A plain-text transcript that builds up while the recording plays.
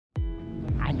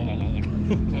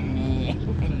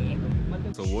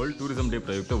So world tourism day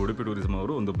ಪ್ರಯುಕ್ತ Udupi tourism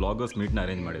ಅವರು ಒಂದು ಬ್ಲಾಗರ್ಸ್ ಮೀಟ್ನ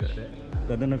ಅರೇಂಜ್ ಮಾಡಿದ್ದಾರೆ.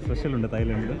 ಅದನ್ನು ಸ್ಪೆಷಲ್ ಉಂಟು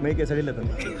ಥೈಲ್ಯಾಂಡ್ ಮೇಕೆ ಸಡಿಲ್ಲ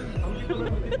ತಂದು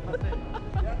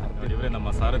ಇವರೇ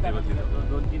ನಮ್ಮ ಸಾರಥಿ ಇವತ್ತಿದೆ.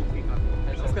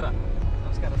 ನಮಸ್ಕಾರ.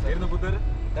 ನಮಸ್ಕಾರ ಸರ್. ಏನು ಬುದ್ಧರು?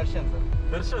 Darshan sir.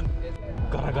 Darshan.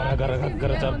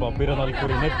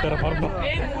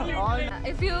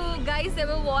 If you guys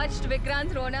ever watched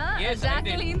Vikrant Rona, yes,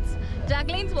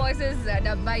 Jacqueline's voice is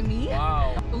dubbed by me.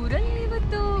 ಊರಲ್ಲಿ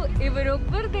ಇವತ್ತು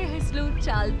ಇವರೊಬ್ಬರದೇ ಹೆಸರು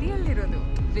ಚಾಲ್ತಿಯಲ್ಲಿರೋದು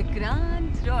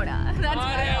ವಿಕ್ರಾಂತ್ ರೋಣ.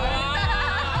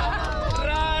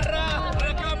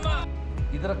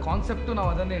 ಇದರ ಕಾನ್ಸೆಪ್ಟು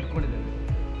ನಾವು ಅದನ್ನೇ ಇಟ್ಕೊಂಡಿದ್ದೇವೆ.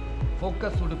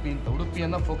 ಫೋಕಸ್ ಉಡುಪಿ ಅಂತ,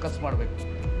 ಉಡುಪಿಯನ್ನು ಫೋಕಸ್ ಮಾಡಬೇಕು.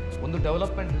 ಒಂದು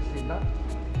ಡೆವಲಪ್ಮೆಂಟ್ ದೃಷ್ಟಿಯಿಂದ,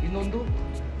 ಇನ್ನೊಂದು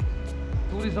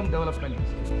ಟೂರಿಸಂ ಡೆವಲಪ್ಮೆಂಟ್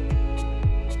ದೃಷ್ಟಿಯಿಂದ.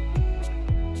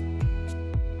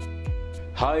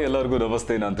 ಹಾಯ್, ಎಲ್ಲರಿಗೂ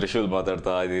ನಮಸ್ತೆ. ನಾನು ತ್ರಿಶೂಲ್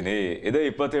ಮಾತಾಡ್ತಾ ಇದ್ದೀನಿ. ಇದೇ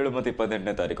 27 ಮತ್ತು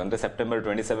 28ನೇ ತಾರೀಕು ಅಂದರೆ ಸೆಪ್ಟೆಂಬರ್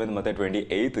 27 ಮತ್ತು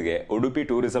 28ಗೆ ಉಡುಪಿ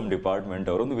ಟೂರಿಸಂ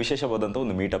ಡಿಪಾರ್ಟ್ಮೆಂಟ್ ಅವರು ಒಂದು ವಿಶೇಷವಾದಂಥ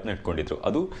ಒಂದು ಮೀಟಪ್ನ ಇಟ್ಕೊಂಡಿದ್ರು.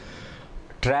 ಅದು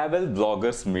ಟ್ರಾವೆಲ್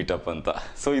ಬ್ಲಾಗರ್ಸ್ ಮೀಟಪ್ ಅಂತ.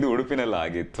 ಸೊ ಇದು ಉಡುಪಿನೆಲ್ಲ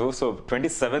ಆಗಿತ್ತು. ಸೊ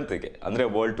 27ಗೆ ಅಂದರೆ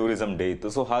ವರ್ಲ್ಡ್ ಟೂರಿಸಂ ಡೇ ಇತ್ತು.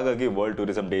 ಸೊ ಹಾಗಾಗಿ ವರ್ಲ್ಡ್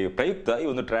ಟೂರಿಸಂ ಡೇ ಪ್ರಯುಕ್ತ ಈ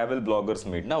ಒಂದು ಟ್ರಾವೆಲ್ ಬ್ಲಾಗರ್ಸ್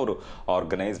ಮೀಟ್ನ ಅವರು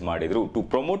ಆರ್ಗನೈಸ್ ಮಾಡಿದರು to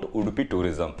promote Udupi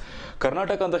tourism.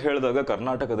 Karnataka ಅಂತ ಹೇಳಿದಾಗ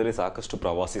ಕರ್ನಾಟಕದಲ್ಲಿ ಸಾಕಷ್ಟು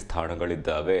ಪ್ರವಾಸಿ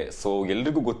ಸ್ಥಾನಗಳಿದ್ದಾವೆ. ಸೊ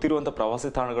ಎಲ್ರಿಗೂ ಗೊತ್ತಿರುವಂಥ ಪ್ರವಾಸಿ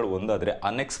ಸ್ಥಾನಗಳು ಒಂದಾದರೆ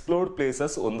ಅನ್ಎಕ್ಸ್ಪ್ಲೋರ್ಡ್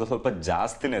ಪ್ಲೇಸಸ್ ಒಂದು ಸ್ವಲ್ಪ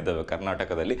ಜಾಸ್ತಿನೇ ಇದ್ದಾವೆ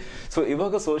ಕರ್ನಾಟಕದಲ್ಲಿ. ಸೊ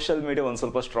ಇವಾಗ ಸೋಷಿಯಲ್ ಮೀಡಿಯಾ ಒಂದು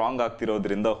ಸ್ವಲ್ಪ ಸ್ಟ್ರಾಂಗ್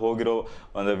ಆಗ್ತಿರೋದ್ರಿಂದ ಹೋಗಿರೋ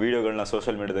ಒಂದು ವಿಡಿಯೋಗಳನ್ನ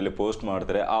ಸೋಷಿಯಲ್ ಮೀಡಿಯಾದಲ್ಲಿ ಪೋಸ್ಟ್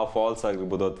ಮಾಡ್ತಾರೆ. ಆ ಫಾಲ್ಸ್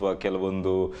ಆಗಿರ್ಬೋದು ಅಥವಾ ಕೆಲವೊಂದು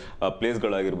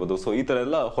ಪ್ಲೇಸ್ಗಳಾಗಿರ್ಬೋದು. ಸೊ ಈ ಥರ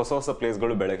ಎಲ್ಲ ಹೊಸ ಹೊಸ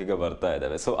ಪ್ಲೇಸ್ಗಳು ಬೆಳಕಿಗೆ ಬರ್ತಾ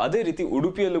ಇದ್ದಾವೆ. ಸೊ ಅದೇ ರೀತಿ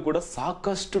ಉಡುಪಿಯಲ್ಲೂ ಕೂಡ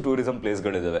ಸಾಕಷ್ಟು ಟೂರಿಸಂ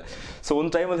ಪ್ಲೇಸ್ಗಳಿದ್ದಾವೆ. ಸೊ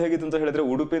ಒಂದು ಟೈಮಲ್ಲಿ ಹೇಗಿತ್ತು ಅಂತ ಹೇಳಿದ್ರೆ,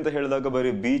 ಉಡುಪಿ ಅಂತ ಹೇಳಿದಾಗ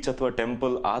ಬರೀ ಬೀಚ್ ಅಥವಾ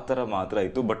ಟೆಂಪಲ್ ಆ ಥರ ಮಾತ್ರ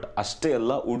ಇತ್ತು. ಬಟ್ ಅಷ್ಟೇ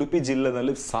ಅಲ್ಲ, ಉಡುಪಿ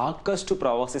ಜಿಲ್ಲೆನಲ್ಲಿ ಸಾಕಷ್ಟು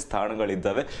ಪ್ರವಾಸಿ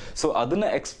ಸ್ಥಾನಗಳಿದ್ದಾವೆ. ಸೊ ಅದನ್ನು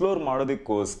ಎಕ್ಸ್ಪ್ಲೋರ್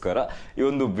ಮಾಡೋದಕ್ಕೋಸ್ಕರ ಈ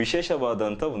ಒಂದು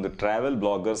ವಿಶೇಷವಾದಂಥ ಒಂದು travel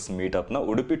bloggers ಮೀಟಪ್ನ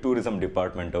Udupi tourism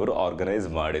department ಅವರು ಆರ್ಗನೈಸ್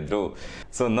ಮಾಡಿದ್ರು.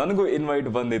 ಸೊ ನನಗೂ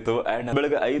ಇನ್ವೈಟ್ ಬಂದಿತ್ತು. ಆ್ಯಂಡ್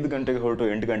ಬೆಳಗ್ಗೆ 5 ಗಂಟೆಗೆ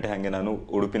ಹೊರಟು 8 ಗಂಟೆ ಹಾಗೆ ನಾನು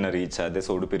ಉಡುಪಿನ ರೀಚ್ ಆದೆ.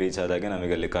 ಸೊ ಉಡುಪಿ ರೀಚ್ ಆದಾಗೆ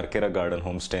ನಮಗೆ ಅಲ್ಲಿ ಕರ್ಕೆರ ಗಾರ್ಡನ್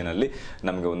ಹೋಮ್ ಸ್ಟೇನಲ್ಲಿ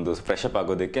ನಮಗೆ ಒಂದು ಫ್ರೆಶ್ ಅಪ್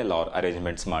ಆಗೋದಕ್ಕೆ ಎಲ್ಲ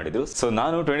ಅರೇಂಜ್ಮೆಂಟ್ಸ್ ಮಾಡಿದ್ರು. ಸೊ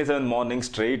ನಾನು 27 ಮಾರ್ನಿಂಗ್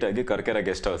ಸ್ಟ್ರೈಟ್ ಆಗಿ ಕರ್ಕೆರ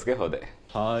ಗೆಸ್ಟ್ ಹೌಸ್ಗೆ ಹೋದೆ.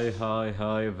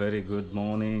 Hi very good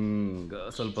morning.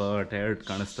 ಸ್ವಲ್ಪ ಟಯರ್ಡ್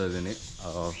ಕಾಣಿಸ್ತಾ ಇದ್ದೀನಿ.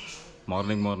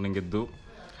 ಮಾರ್ನಿಂಗ್ ಇದ್ದು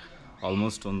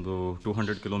ಆಲ್ಮೋಸ್ಟ್ ಒಂದು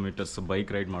 200 ಕಿಲೋಮೀಟರ್ಸ್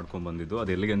ಬೈಕ್ ರೈಡ್ ಮಾಡ್ಕೊಂಡು ಬಂದಿದ್ದು.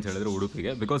 ಅದು ಎಲ್ಲಿಗೆ ಅಂತ ಹೇಳಿದ್ರೆ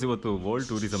ಉಡುಪಿಗೆ. ಬಿಕಾಸ್ ಇವತ್ತು world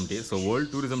tourism day. So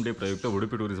world tourism day ಪ್ರಯುಕ್ತ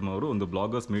ಉಡುಪಿ ಟೂರಿಸಂ ಅವರು ಒಂದು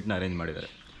ಬ್ಲಾಗರ್ಸ್ ಮೀಟ್ನ ಅರೇಂಜ್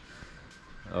ಮಾಡಿದ್ದಾರೆ.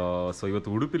 ಸೊ ಇವತ್ತು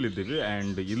ಉಡುಪಿಲಿದ್ದೀವಿ.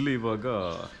 ಆ್ಯಂಡ್ ಇಲ್ಲಿ ಇವಾಗ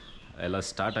ಎಲ್ಲ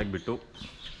ಸ್ಟಾರ್ಟ್ ಆಗಿಬಿಟ್ಟು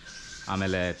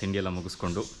ಆಮೇಲೆ ತಿಂಡಿ ಎಲ್ಲ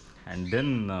ಮುಗಿಸ್ಕೊಂಡು ಆ್ಯಂಡ್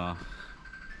ದೆನ್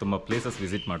ತುಂಬ ಪ್ಲೇಸಸ್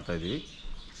ವಿಸಿಟ್ ಮಾಡ್ತಾಯಿದ್ದೀವಿ.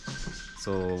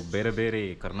 ಸೊ ಬೇರೆ ಬೇರೆ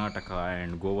ಕರ್ನಾಟಕ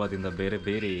ಆ್ಯಂಡ್ ಗೋವಾದಿಂದ ಬೇರೆ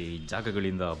ಬೇರೆ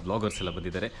ಜಾಗಗಳಿಂದ ಬ್ಲಾಗರ್ಸ್ ಎಲ್ಲ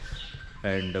ಬಂದಿದ್ದಾರೆ.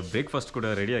 ಆ್ಯಂಡ್ ಬ್ರೇಕ್ಫಾಸ್ಟ್ ಕೂಡ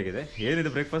ರೆಡಿಯಾಗಿದೆ.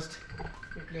 ಏನಿದೆ ಬ್ರೇಕ್ಫಾಸ್ಟ್?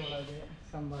 ಇಡ್ಲಿ, ಒಳಗೆ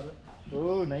ಸಾಂಬಾರು.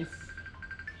 ನೈಸ್.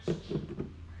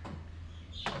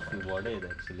 ವಡೆ ಇದೆ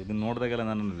ಆ್ಯಕ್ಚುಲಿ. ಇದನ್ನು ನೋಡಿದಾಗೆಲ್ಲ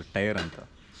ನಾನು ಟೈರ್ ಅಂತ.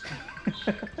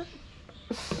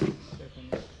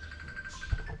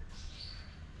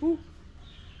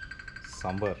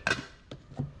 ಸಾಂಬಾರ್,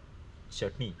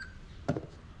 ಚಟ್ನಿ.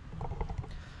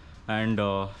 ಆ್ಯಂಡ್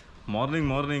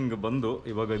ಮಾರ್ನಿಂಗ್ ಬಂದು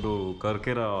ಇವಾಗ ಇದು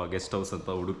ಕರ್ಕೆರ ಗೆಸ್ಟ್ ಹೌಸ್ ಅಂತ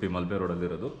ಉಡುಪಿ ಮಲ್ಬೆ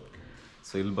ರೋಡಲ್ಲಿರೋದು.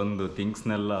 ಸೊ ಇಲ್ಲಿ ಬಂದು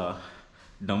ಥಿಂಗ್ಸ್ನೆಲ್ಲ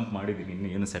ಡಂಪ್ ಮಾಡಿದ್ದೀನಿ. ಇನ್ನೂ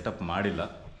ಏನು ಸೆಟಪ್ ಮಾಡಿಲ್ಲ.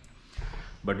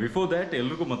 ಬಟ್ ಬಿಫೋರ್ ದ್ಯಾಟ್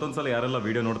ಎಲ್ರಿಗೂ ಮತ್ತೊಂದು ಸಲ ಯಾರೆಲ್ಲ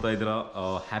ವೀಡಿಯೋ ನೋಡ್ತಾ ಇದ್ದೀರಾ,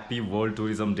 ಹ್ಯಾಪಿ ವರ್ಲ್ಡ್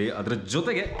ಟೂರಿಸಂ ಡೇ. ಅದರ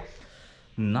ಜೊತೆಗೆ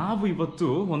ನಾವು ಇವತ್ತು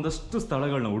ಒಂದಷ್ಟು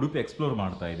ಸ್ಥಳಗಳನ್ನ ಉಡುಪಿ ಎಕ್ಸ್ಪ್ಲೋರ್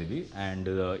ಮಾಡ್ತಾ ಇದ್ದೀವಿ. ಆ್ಯಂಡ್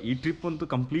ಈ ಟ್ರಿಪ್ ಅಂತೂ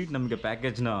ಕಂಪ್ಲೀಟ್ ನಮಗೆ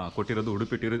ಪ್ಯಾಕೇಜ್ನ ಕೊಟ್ಟಿರೋದು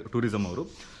ಉಡುಪಿ ಟೂರಿಸಂ ಅವರು.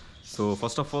 So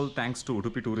first of all thanks to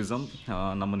Udupi tourism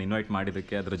ನಮ್ಮನ್ನು ಇನ್ವೈಟ್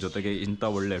ಮಾಡಿದ್ದಕ್ಕೆ. ಅದರ ಜೊತೆಗೆ ಇಂಥ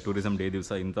ಒಳ್ಳೆ ಟೂರಿಸಂ ಡೇ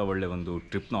ದಿವಸ ಇಂಥ ಒಳ್ಳೆ ಒಂದು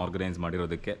ಟ್ರಿಪ್ನ ಆರ್ಗನೈಸ್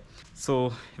ಮಾಡಿರೋದಕ್ಕೆ. ಸೊ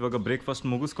ಇವಾಗ ಬ್ರೇಕ್ಫಾಸ್ಟ್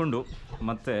ಮುಗಿಸ್ಕೊಂಡು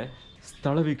ಮತ್ತೆ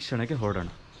ಸ್ಥಳ ವೀಕ್ಷಣೆಗೆ ಹೊರಡೋಣ.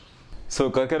 ಸೊ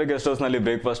ಕರ್ಕೆರ ಗೆಸ್ಟ್ ಹೌಸ್ನಲ್ಲಿ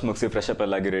ಬ್ರೇಕ್ಫಾಸ್ಟ್ ಮುಗಿಸಿ ಫ್ರೆಶ್ ಅಪ್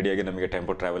ಎಲ್ಲ ಆಗಿ ರೆಡಿಯಾಗಿ ನಮಗೆ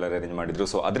ಟೆಂಪೋ ಟ್ರಾವೆಲರ್ ಅರೇಂಜ್ ಮಾಡಿದ್ರು.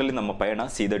 ಸೊ ಅದರಲ್ಲಿ ನಮ್ಮ ಪಯಣ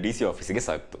ಸೀದಾ DC ಆಫೀಸಿಗೆ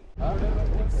ಸಾಕ್ತು.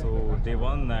 So day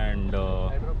 1 and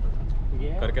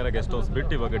Karkera guest house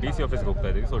ಬಿಟ್ಟು ಇವಾಗ DC ಆಫೀಸ್ಗೆ ಹೋಗ್ತಾ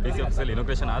ಇದ್ದೀವಿ. ಸೊ DC ಆಫೀಸಲ್ಲಿ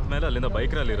ಇನೋಗ್ರೇಷನ್ ಆದಮೇಲೆ ಅಲ್ಲಿಂದ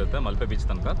ಬೈಕ್ ರ್ಯಾಲಿ ಇರುತ್ತೆ ಮಲ್ಪೆ ಬೀಚ್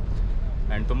ತನಕ.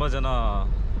 ಆ್ಯಂಡ್ ತುಂಬ ಜನ,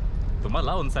 ತುಂಬ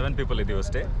ಅಲ್ಲ, ಒಂದು 7 ಪೀಪಲ್ ಇದ್ದೀವಿ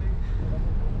ಅಷ್ಟೇ.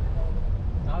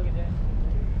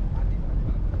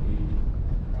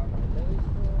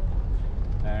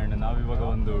 ಆ್ಯಂಡ್ ನಾವಿವಾಗ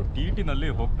ಒಂದು TTನಲ್ಲಿ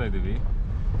ಹೋಗ್ತಾ ಇದ್ದೀವಿ.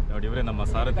 ನೋಡಿ, ಇವರೇ ನಮ್ಮ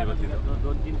ಸಾರಥಿ ಇವತ್ತಿದೆ.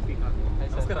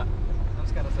 ನಮಸ್ಕಾರ.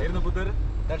 ನಮಸ್ಕಾರ ಸರ್. ಏನು ಬುದ್ಧರು?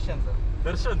 Darshan sir.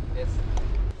 Darshan. S.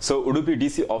 So Udupi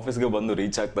DC ಆಫೀಸ್ಗೆ ಬಂದು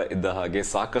ರೀಚ್ ಆಗ್ತಾ ಇದ್ದ ಹಾಗೆ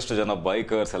ಸಾಕಷ್ಟು ಜನ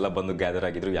ಬೈಕರ್ಸ್ ಎಲ್ಲ ಬಂದು ಗ್ಯಾದರ್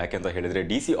ಆಗಿದ್ರು. ಯಾಕೆ ಅಂತ ಹೇಳಿದ್ರೆ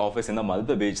DC ಆಫೀಸಿಂದ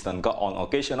ಮಲ್ಪೆ ಬೀಚ್ ತನಕ on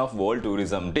occasion of world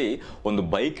tourism day ಒಂದು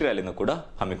ಬೈಕ್ ರ್ಯಾಲಿನ ಕೂಡ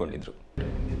ಹಮ್ಮಿಕೊಂಡಿದ್ರು.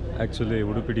 Actually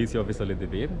Udupi DC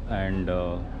ಆಫೀಸಲ್ಲಿದ್ದೀವಿ. ಆ್ಯಂಡ್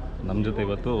ನಮ್ಮ ಜೊತೆ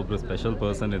ಇವತ್ತು ಒಬ್ಬರು ಸ್ಪೆಷಲ್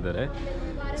ಪರ್ಸನ್ ಇದ್ದಾರೆ.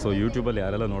 ಸೊ ಯೂಟ್ಯೂಬಲ್ಲಿ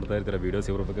ಯಾರೆಲ್ಲ ನೋಡ್ತಾ ಇರ್ತಾರೆ ವೀಡಿಯೋಸ್,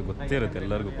 ಇವ್ರ ಬಗ್ಗೆ ಗೊತ್ತೇ ಇರುತ್ತೆ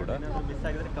ಎಲ್ಲರಿಗೂ ಕೂಡ.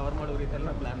 ಕವರ್ ಮಾಡೋ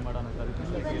ರೀತಿಯೆಲ್ಲ ಪ್ಲಾನ್ ಮಾಡೋಣ ಸರ್.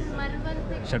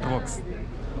 ಶಟರ್ ಬಾಕ್ಸ್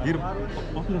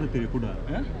ಪಾಪ್ಯುಲರ್ ಇರ್ತೀವಿ ಕೂಡ.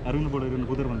 ಅರುಣ್ ಬೋಡ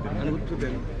ಕೂದರ್ ಬಂತೀವಿ.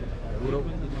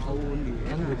 ಅವು ಒಂದು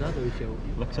ಏನು ಗೊತ್ತಾದ ವಿಷಯವು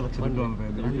ಲಕ್ಷ ದುಡ್ಡು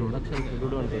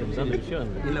ದುಡ್ಡು ಅಂತ ಗೊತ್ತಾದ ವಿಷಯ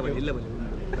ಇಲ್ಲ ಬನ್ನಿ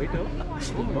ರೈಟು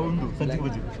ಒಂದು ಸಂಜೆ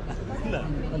ಬಜ್ಜಿ ಇಲ್ಲ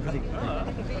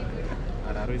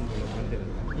ಅರವಿಂದ್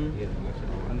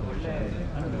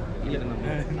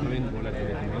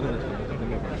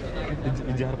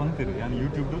ಜಾರು ಬಂತೀರಿ ನಾನು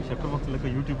ಯೂಟ್ಯೂಬ್ದು ಸೆಟ್ ಬಾಕ್ಸ್ ಲೆಕ್ಕ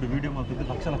ಯೂಟ್ಯೂಬ್ ವೀಡಿಯೋ ಮಾಡ್ತಿದ್ದು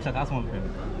ಲಕ್ಷ ಕಾಸು ಮಾಡ್ತೇನೆ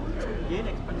ಏನು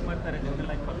ಎಕ್ಸ್ಪೆಕ್ಟ್ ಮಾಡ್ತಾರೆ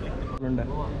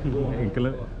ಎಂಕಲ್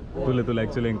ತುಲೆ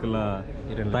ಆ್ಯಕ್ಚುಲಿ ಎಂಕಲ್ಲ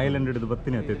ಥೈಲ್ಯಾಂಡ್ ಹಿಡಿದು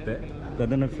ಬರ್ತೀನಿ ಅತ್ತಿತ್ತೆ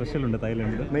ಅದನ್ನು ಸ್ಪೆಷಲ್ ಉಂಟು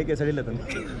ಥೈಲ್ಯಾಂಡ್ ಮೇಕೆ ಸಡಿಲ್ಲ ತಂದು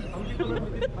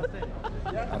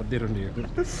ಅರ್ಧಿರುಂಡಿ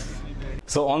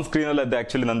ಸೊ ಆನ್ ಸ್ಕ್ರೀನಲ್ಲಿ ಅದು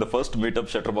ಆ್ಯಕ್ಚುಲಿ ನಂದು first meetup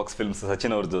shutter box films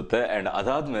Sachin ಅವ್ರ ಜೊತೆ ಆ್ಯಂಡ್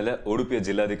ಅದಾದಮೇಲೆ ಉಡುಪಿಯ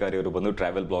ಜಿಲ್ಲಾಧಿಕಾರಿಯವರು ಬಂದು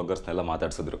ಟ್ರಾವೆಲ್ ಬ್ಲಾಗರ್ಸ್ನೆಲ್ಲ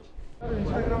ಮಾತಾಡ್ಸಿದ್ರು.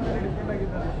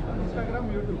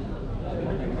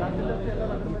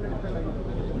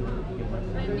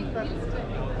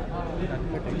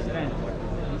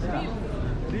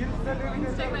 ರೀಲ್ಸಲ್ಲಿ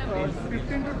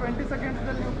 15 to 20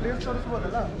 ಸೆಕೆಂಡ್ಸಲ್ಲಿ ನೀವು place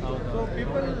ತೋರಿಸ್ಬೋದಲ್ಲ, so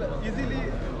people easily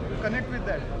connect with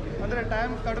that. ಅಂದರೆ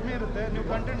ಟೈಮ್ ಕಡಿಮೆ ಇರುತ್ತೆ, ನೀವು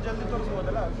ಕಂಟೆಂಟ್ ಜಲ್ದಿ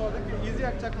ತೋರಿಸ್ಬೋದಲ್ಲ, ಸೊ ಅದಕ್ಕೆ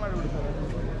ಈಸಿಯಾಗಿ ಚೆಕ್ ಮಾಡಿಬಿಡ್ತಾರೆ.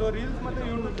 ಸೊ ರೀಲ್ಸ್ ಮತ್ತು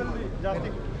ಯೂಟ್ಯೂಬಲ್ಲಿ ಜಾಸ್ತಿ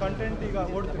ಕಂಟೆಂಟ್ ಈಗ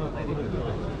ಓಡ್ತೀವಿ.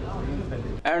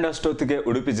 ಆ್ಯಂಡ್ ಅಷ್ಟೊತ್ತಿಗೆ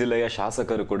ಉಡುಪಿ ಜಿಲ್ಲೆಯ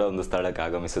ಶಾಸಕರು ಕೂಡ ಒಂದು ಸ್ಥಳಕ್ಕೆ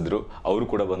ಆಗಮಿಸಿದ್ರು. ಅವರು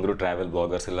ಕೂಡ ಬಂದರು, ಟ್ರಾವೆಲ್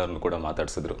ಬ್ಲಾಗರ್ಸ್ ಎಲ್ಲರನ್ನು ಕೂಡ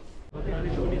ಮಾತಾಡಿಸಿದ್ರು.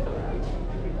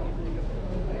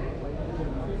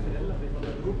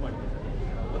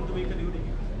 ಒಂದು ವೆಹಿಕಲ್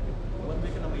ಇವರಿಗೆ, ಒಂದು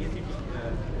ವೆಹಿಕಲ್ ನಮ್ಮ ACT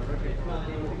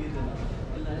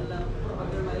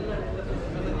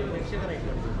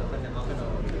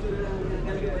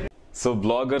ಸೊ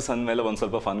ಬ್ಲಾಗರ್ಸ್ ಅಂದಮೇಲೆ ಒಂದು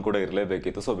ಸ್ವಲ್ಪ ಫನ್ ಕೂಡ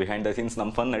ಇರಲೇಬೇಕಿತ್ತು. ಸೊ ಬಿಹೈಂಡ್ ದ ಸೀನ್ಸ್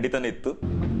ನಮ್ಮ ಫನ್ ನಡೀತಾನೆ ಇತ್ತು.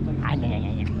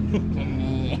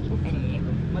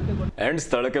 ಆ್ಯಂಡ್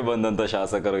ಸ್ಥಳಕ್ಕೆ ಬಂದಂಥ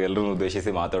ಶಾಸಕರು ಎಲ್ಲರನ್ನು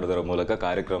ಉದ್ದೇಶಿಸಿ ಮಾತಾಡೋದರ ಮೂಲಕ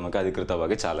ಕಾರ್ಯಕ್ರಮಕ್ಕೆ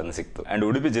ಅಧಿಕೃತವಾಗಿ ಚಾಲನೆ ಸಿಕ್ತು. ಆ್ಯಂಡ್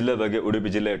ಉಡುಪಿ ಜಿಲ್ಲೆ ಬಗ್ಗೆ,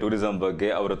 ಉಡುಪಿ ಜಿಲ್ಲೆಯ ಟೂರಿಸಂ ಬಗ್ಗೆ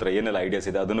ಅವ್ರ ಹತ್ರ ಏನೆಲ್ಲ ಐಡಿಯಾಸ್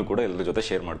ಇದೆ ಅದನ್ನು ಕೂಡ ಎಲ್ಲರ ಜೊತೆ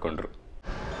ಶೇರ್ ಮಾಡಿಕೊಂಡ್ರು.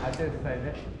 ಆಚರಿಸ್ತಾ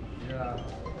ಇದೆ.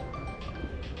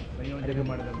 ಸಂಯೋಜನೆ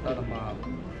ಮಾಡಿದಂಥ ನಮ್ಮ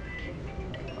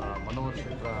ಮನೋಹರ್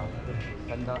ಕ್ಷೇತ್ರ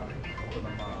ತಂಡ ಮತ್ತು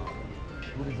ನಮ್ಮ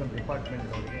ಟೂರಿಸಂ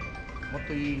ಡಿಪಾರ್ಟ್ಮೆಂಟ್ನವರಿಗೆ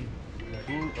ಮತ್ತು ಈ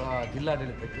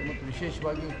ಜಿಲ್ಲಾಡಳಿತಕ್ಕೆ ಮತ್ತು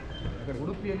ವಿಶೇಷವಾಗಿ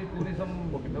ಉಡುಪಿಯಲ್ಲಿ ಟೂರಿಸಂ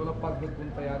ಡೆವಲಪ್ ಆಗಬೇಕು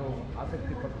ಅಂತ ಯಾರು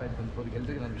ಆಸಕ್ತಿ ಪಡ್ತಾ ಇದ್ದಂಥವ್ರಿಗೆ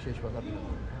ಎಲ್ಲರಿಗೂ ನಾನು ವಿಶೇಷವಾದ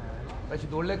ಅಭಿನಂದನೆ.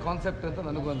 ಇದು ಒಳ್ಳೆ ಕಾನ್ಸೆಪ್ಟ್ ಅಂತ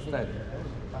ನನಗೂ ಅನಿಸ್ತಾ ಇದೆ.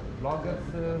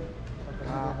 ಬ್ಲಾಗರ್ಸ್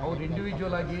ಅವ್ರು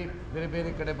ಇಂಡಿವಿಜುವಲ್ ಆಗಿ ಬೇರೆ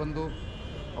ಬೇರೆ ಕಡೆ ಬಂದು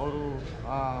ಅವರು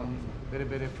ಬೇರೆ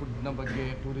ಬೇರೆ ಫುಡ್ನ ಬಗ್ಗೆ,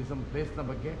 ಟೂರಿಸಂ ಪ್ಲೇಸ್ನ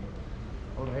ಬಗ್ಗೆ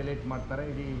ಅವರು ಹೈಲೈಟ್ ಮಾಡ್ತಾರೆ.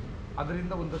 ಇಡೀ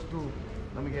ಅದರಿಂದ ಒಂದಷ್ಟು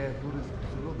ನಮಗೆ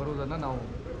ಟೂರಿಸ್ಟ್ಗಳು ಬರುವುದನ್ನು ನಾವು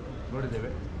ನೋಡಿದ್ದೇವೆ.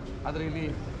 ಆದರೆ ಇಲ್ಲಿ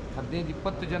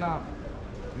 15-20 ಜನ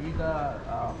ವಿವಿಧ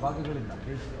ಭಾಗಗಳಿಂದ,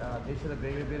 ದೇಶದ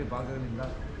ಬೇರೆ ಬೇರೆ ಭಾಗಗಳಿಂದ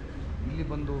ಇಲ್ಲಿ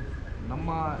ಬಂದು ನಮ್ಮ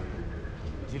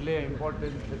ಜಿಲ್ಲೆಯ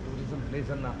ಇಂಪಾರ್ಟೆಂಟ್ ಟೂರಿಸಂ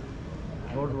ಪ್ಲೇಸನ್ನು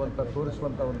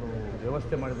ತೋರಿಸುವಂಥ ಒಂದು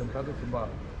ವ್ಯವಸ್ಥೆ ಮಾಡಿದಂಥದ್ದು ತುಂಬ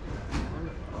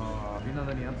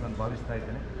ಅಭಿನಂದನೀಯ ಅಂತ ನಾನು ಭಾವಿಸ್ತಾ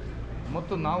ಇದ್ದೇನೆ.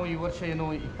 ಮತ್ತು ನಾವು ಈ ವರ್ಷ ಏನು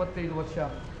 25 ವರ್ಷ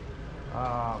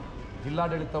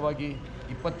ಜಿಲ್ಲಾಡಳಿತವಾಗಿ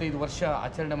 25 ವರ್ಷ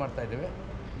ಆಚರಣೆ ಮಾಡ್ತಾ ಇದ್ದೇವೆ.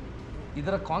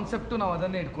 ಇದರ ಕಾನ್ಸೆಪ್ಟು ನಾವು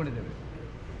ಅದನ್ನೇ ಇಟ್ಕೊಂಡಿದ್ದೇವೆ,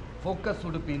 ಫೋಕಸ್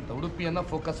ಉಡುಪಿ ಅಂತ. ಉಡುಪಿಯನ್ನು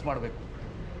ಫೋಕಸ್ ಮಾಡಬೇಕು,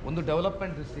 ಒಂದು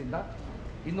ಡೆವಲಪ್ಮೆಂಟ್ ದೃಷ್ಟಿಯಿಂದ,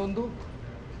 ಇನ್ನೊಂದು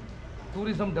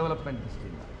ಟೂರಿಸಂ ಡೆವಲಪ್ಮೆಂಟ್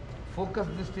ದೃಷ್ಟಿಯಿಂದ.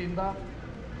 ಫೋಕಸ್ ದೃಷ್ಟಿಯಿಂದ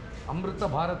ಅಮೃತ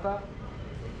ಭಾರತ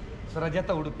ರಜತ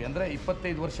ಉಡುಪಿ, ಅಂದರೆ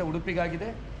 25 ವರ್ಷ ಉಡುಪಿಗಾಗಿದೆ,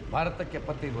 ಭಾರತಕ್ಕೆ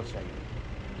 75 ವರ್ಷ ಆಗಿದೆ.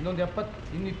 ಇನ್ನು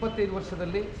 25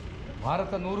 ವರ್ಷದಲ್ಲಿ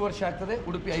ಭಾರತ 100 ವರ್ಷ ಆಗ್ತದೆ,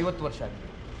 ಉಡುಪಿ 50 ವರ್ಷ ಆಗ್ತದೆ.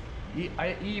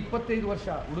 ಈ 25 ವರ್ಷ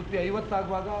ಉಡುಪಿ 50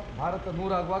 ಆಗುವಾಗ, ಭಾರತ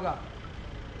 100 ಆಗುವಾಗ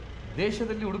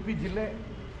ದೇಶದಲ್ಲಿ ಉಡುಪಿ ಜಿಲ್ಲೆ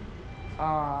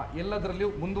ಎಲ್ಲದರಲ್ಲಿಯೂ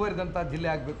ಮುಂದುವರಿದಂಥ ಜಿಲ್ಲೆ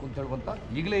ಆಗಬೇಕು ಅಂತ ಹೇಳುವಂಥ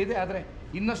ಈಗಲೇ ಇದೆ. ಆದರೆ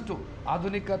ಇನ್ನಷ್ಟು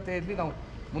ಆಧುನಿಕತೆಯಲ್ಲಿ ನಾವು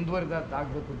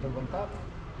ಮುಂದುವರಿದಾಗಬೇಕು ಅಂತ ಹೇಳುವಂಥ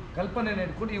ಕಲ್ಪನೆಯನ್ನು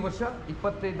ಇಟ್ಕೊಂಡು ಈ ವರ್ಷ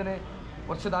 25ನೇ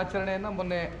ವರ್ಷದ ಆಚರಣೆಯನ್ನು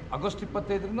ಮೊನ್ನೆ ಆಗಸ್ಟ್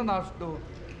 25ರಿಂದ ನಾಷ್ಟು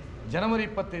ಜನವರಿ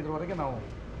 25ರವರೆಗೆ ನಾವು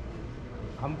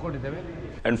ಹಮ್ಮಿಕೊಂಡಿದ್ದೇವೆ.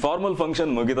 ಆ್ಯಂಡ್ ಫಾರ್ಮಲ್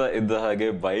ಫಂಕ್ಷನ್ ಮುಗಿತಾ ಇದ್ದ ಹಾಗೆ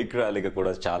ಬೈಕ್ ರ್ಯಾಲಿಗೆ ಕೂಡ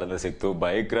ಚಾಲನೆ ಸಿಕ್ತು.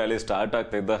 ಬೈಕ್ ರ್ಯಾಲಿ ಸ್ಟಾರ್ಟ್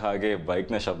ಆಗ್ತಾ ಇದ್ದ ಹಾಗೆ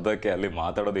ಬೈಕ್ನ ಶಬ್ದಕ್ಕೆ ಅಲ್ಲಿ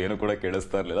ಮಾತಾಡೋದು ಏನು ಕೂಡ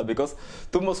ಕೇಳಿಸ್ತಾ ಇರಲಿಲ್ಲ, ಬಿಕಾಸ್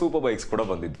ತುಂಬ ಸೂಪರ್ ಬೈಕ್ಸ್ ಕೂಡ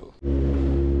ಬಂದಿದ್ವು.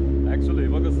 ಆ್ಯಕ್ಚುಲಿ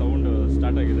ಇವಾಗ ಸೌಂಡ್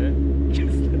ಸ್ಟಾರ್ಟ್ ಆಗಿದೆ.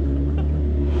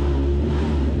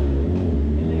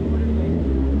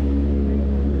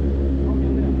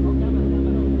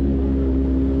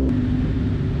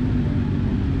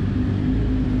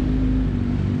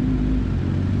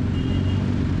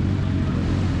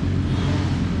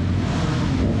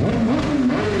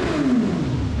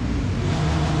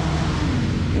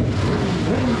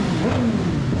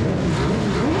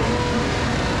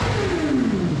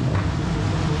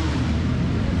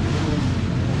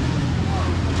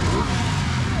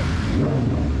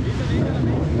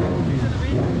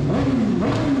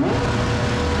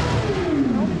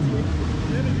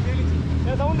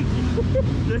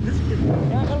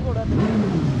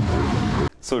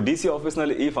 ಸೊ DC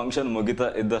ಆಫೀಸ್ನಲ್ಲಿ ಈ ಫಂಕ್ಷನ್ ಮುಗಿತಾ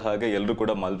ಇದ್ದ ಹಾಗೆ ಎಲ್ಲರೂ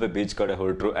ಕೂಡ ಮಲ್ಪೆ ಬೀಚ್ ಕಡೆ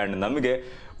ಹೊರಟರು. ಆ್ಯಂಡ್ ನಮಗೆ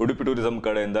ಉಡುಪಿ ಟೂರಿಸಂ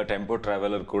ಕಡೆಯಿಂದ ಟೆಂಪೋ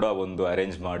ಟ್ರಾವೆಲರ್ ಕೂಡ ಒಂದು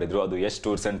ಅರೇಂಜ್ ಮಾಡಿದ್ರು. ಅದು ಯಶ್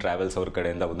ಟೂರ್ಸ್ ಆ್ಯಂಡ್ ಟ್ರಾವೆಲ್ಸ್ ಅವ್ರ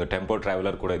ಕಡೆಯಿಂದ ಒಂದು ಟೆಂಪೋ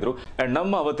ಟ್ರಾವೆಲರ್ ಕೂಡ ಇದ್ರು. ಆ್ಯಂಡ್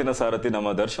ನಮ್ಮ ಅವತ್ತಿನ ಸಾರಥಿ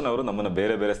ನಮ್ಮ ದರ್ಶನ್ ಅವರು ನಮ್ಮನ್ನು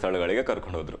ಬೇರೆ ಬೇರೆ ಸ್ಥಳಗಳಿಗೆ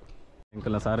ಕರ್ಕೊಂಡು ಹೋದ್ರು.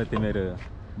 ಇಂಕಲ್ನ ಸಾರಥಿ ಮೇರೆ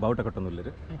ಬಾವುಟ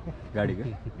ಕಟ್ಟೊಂದಿಲ್ಲ ಗಾಡಿಗೆ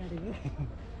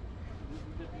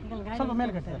ಸ್ವಲ್ಪ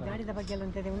ಮೇಲೆ ಕಟ್ಟ ಗಾಡಿದ ಬಗ್ಗೆ ಎಲ್ಲ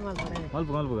ಅಂತಿದೆ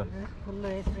ಮಲ್ಪು ಮಲ್ಪುಗ ಫುಲ್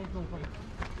ಎಕ್ಸ್ಪ್ರೆಸ್ ಮಾಡ್ಕೊಂಡು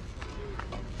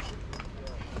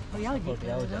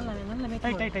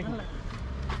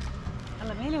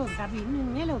ಅಲ್ಲ ಮೇಲೆ ಹೋಗ್ಬೇಕು ಇನ್ನು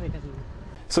ಮೇಲೆ ಹೋಗ್ಬೇಕು.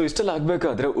 ಸೊ ಇಷ್ಟೆಲ್ಲ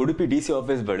ಆಗಬೇಕಾದ್ರೆ ಉಡುಪಿ DC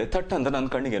ಆಫೀಸ್ ಬಳಿ ತಟ್ ಅಂತ ನನ್ನ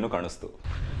ಕಣ್ಣಿಗೇನು ಕಾಣಿಸ್ತು.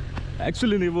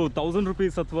 ಆ್ಯಕ್ಚುಲಿ ನೀವು 1000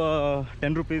 ರೂಪೀಸ್ ಅಥವಾ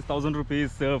 10 ರೂಪೀಸ್ 1000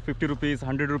 ರೂಪೀಸ್ 50 ರೂಪೀಸ್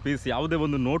 100 ರೂಪೀಸ್ ಯಾವುದೇ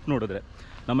ಒಂದು ನೋಟ್ ನೋಡಿದ್ರೆ,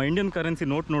 ನಮ್ಮ ಇಂಡಿಯನ್ ಕರೆನ್ಸಿ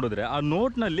ನೋಟ್ ನೋಡಿದ್ರೆ, ಆ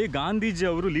ನೋಟ್ನಲ್ಲಿ ಗಾಂಧೀಜಿ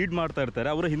ಅವರು ಲೀಡ್ ಮಾಡ್ತಾ ಇರ್ತಾರೆ.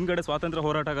 ಅವರ ಹಿಂದ್ಗಡೆ ಸ್ವಾತಂತ್ರ್ಯ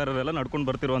ಹೋರಾಟಗಾರರೆಲ್ಲ ನಡ್ಕೊಂಡು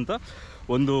ಬರ್ತಿರುವಂಥ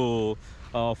ಒಂದು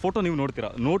ಫೋಟೋ ನೀವು ನೋಡ್ತೀರಾ,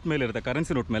 ನೋಟ್ ಮೇಲೆ ಇರುತ್ತೆ,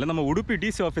 ಕರೆನ್ಸಿ ನೋಟ್ ಮೇಲೆ. ನಮ್ಮ ಉಡುಪಿ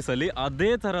DC ಆಫೀಸಲ್ಲಿ ಅದೇ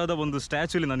ಥರದ ಒಂದು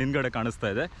ಸ್ಟ್ಯಾಚ್ಯೂಲಿ ನಾನು ಹಿಂದ್ಗಡೆ ಕಾಣಿಸ್ತಾ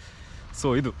ಇದೆ. ಸೊ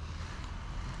ಇದು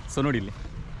ನೋಡಿ ಇಲ್ಲಿ.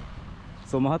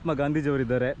 ಸೊ ಮಹಾತ್ಮ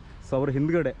ಗಾಂಧೀಜಿಯವರಿದ್ದಾರೆ. ಸೊ ಅವ್ರ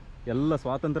ಹಿಂದ್ಗಡೆ ಎಲ್ಲ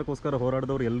ಸ್ವಾತಂತ್ರ್ಯಕ್ಕೋಸ್ಕರ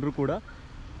ಹೋರಾಡಿದವರು ಎಲ್ಲರೂ ಕೂಡ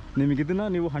ನಿಮಗಿದನ್ನು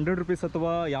ನೀವು 100 ರೂಪೀಸ್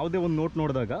ಅಥವಾ ಯಾವುದೇ ಒಂದು ನೋಟ್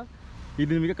ನೋಡಿದಾಗ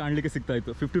ಇದು ನಿಮಗೆ ಕಾಣಲಿಕ್ಕೆ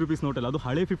ಸಿಗ್ತಾಯಿತ್ತು. 50 ರೂಪೀಸ್ ನೋಟಲ್ಲ, ಅದು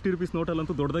ಹಳೆ 50 ರೂಪೀಸ್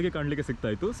ನೋಟಲ್ಲಂತೂ ದೊಡ್ಡದಾಗಿ ಕಾಣಲಿಕ್ಕೆ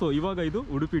ಸಿಗ್ತಾಯಿತ್ತು. ಸೊ ಇವಾಗ ಇದು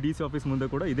ಉಡುಪಿ DC ಆಫೀಸ್ ಮುಂದೆ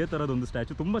ಕೂಡ ಇದೇ ಥರದೊಂದು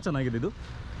ಸ್ಟ್ಯಾಚು ತುಂಬ ಚೆನ್ನಾಗಿದೆ. ಇದು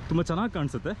ತುಂಬ ಚೆನ್ನಾಗಿ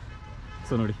ಕಾಣಿಸುತ್ತೆ.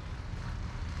 ಸೊ ನೋಡಿ,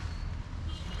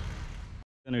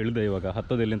 ನಾನು ಇಳಿದೆ ಇವಾಗ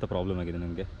ಹತ್ತೋದೆಲ್ಲಿ ಅಂತ ಪ್ರಾಬ್ಲಮ್ ಆಗಿದೆ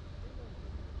ನನಗೆ.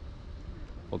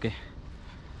 Okay,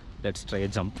 let's try A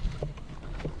jump.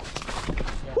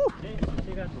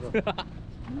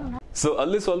 So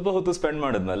ಅಲ್ಲಿ ಸ್ವಲ್ಪ ಹೊತ್ತು ಸ್ಪೆಂಡ್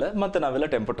ಮಾಡಿದ್ಮೇಲೆ ಮತ್ತೆ ನಾವೆಲ್ಲ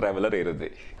ಟೆಂಪೋ ಟ್ರಾವೆಲರ್ ಇರಿದ್ವಿ.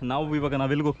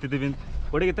 ನಾವೆಲ್ಲಿಗೆ ಹೋಗ್ತಿದ್ದೀವಿ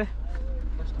ಹೊಡಿಗತ್ತೆ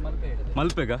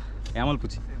ಮಲ್ಪೆಗ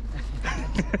ಯಾಮಲ್ಪುಚಿ.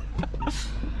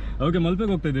 ಓಕೆ,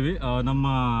 ಮಲ್ಪೆಗೆ ಹೋಗ್ತಾ ಇದ್ದೀವಿ. ನಮ್ಮ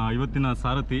ಇವತ್ತಿನ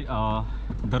ಸಾರಥಿ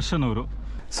ದರ್ಶನ್ ಅವರು.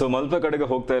 ಸೊ ಮಲ್ಪೆ ಕಡೆಗೆ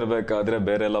ಹೋಗ್ತಾ ಇರಬೇಕಾದ್ರೆ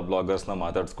ಬೇರೆ ಎಲ್ಲ ಬ್ಲಾಗರ್ಸ್ನ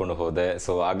ಮಾತಾಡ್ಸ್ಕೊಂಡು ಹೋದೆ.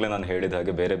 ಸೊ ಆಗಲೇ ನಾನು ಹೇಳಿದ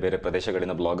ಹಾಗೆ ಬೇರೆ ಬೇರೆ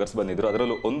ಪ್ರದೇಶಗಳಿಂದ ಬ್ಲಾಗರ್ಸ್ ಬಂದಿದ್ರು.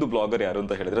 ಅದರಲ್ಲೂ ಒಂದು ಬ್ಲಾಗರ್ ಯಾರು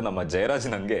ಅಂತ ಹೇಳಿದ್ರೆ ನಮ್ಮ ಜಯರಾಜ್.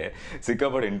 ನನಗೆ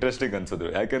ಸಿಕ್ಕಾಪಟ್ಟೆ ಇಂಟ್ರೆಸ್ಟಿಂಗ್ ಅನ್ಸಿದ್ರು.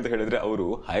 ಯಾಕೆಂತ ಹೇಳಿದ್ರೆ ಅವರು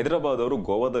ಹೈದರಾಬಾದ್ ಅವರು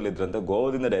ಗೋವಾದಲ್ಲಿದ್ರಂತೆ.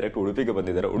 ಗೋವಾದಿಂದ ಡೈರೆಕ್ಟ್ ಉಡುಪಿಗೆ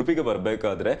ಬಂದಿದ್ದಾರೆ. ಉಡುಪಿಗೆ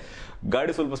ಬರಬೇಕಾದ್ರೆ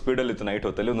ಗಾಡಿ ಸ್ವಲ್ಪ ಸ್ಪೀಡಲ್ಲಿತ್ತು ನೈಟ್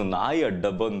ಹೊತ್ತಲ್ಲಿ. ಒಂದು ನಾಯಿ ಅಡ್ಡ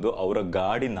ಬಂದು ಅವರ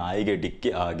ಗಾಡಿ ನಾಯಿಗೆ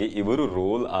ಡಿಕ್ಕಿ ಆಗಿ ಇವರು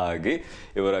ರೋಲ್ ಆಗಿ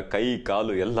ಇವರ ಕೈ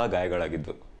ಕಾಲು ಎಲ್ಲ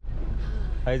ಗಾಯಗಳಾಗಿದ್ದು.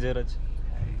 Hi Jairaj,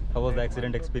 how was the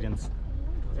accident experience?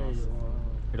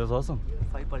 It was awesome.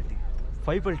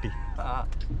 5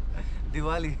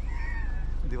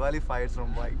 Diwali fights from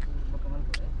bike.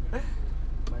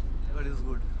 But it's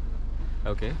good.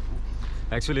 Okay,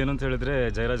 actually ಏನಂತ ಹೇಳಿದ್ರೆ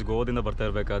ಜಯರಾಜ್ ಗೋವಾದಿಂದ ಬರ್ತಾ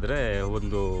ಇರಬೇಕಾದ್ರೆ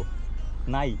ಒಂದು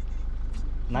ನಾಯಿ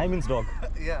ಮೀನ್ಸ್ ಡಾಗ್.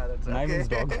 ನಾಯಿ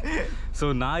ಮೀನ್ಸ್ ಡಾಗ್. ಸೊ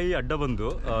ನಾಯಿ ಅಡ್ಡ ಬಂದು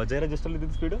Jayaraj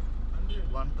ಎಷ್ಟಲ್ಲಿದ್ದು speed?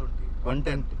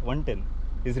 110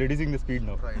 is reducing the speed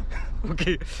ನಾವು.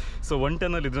 ಓಕೆ, ಸೊ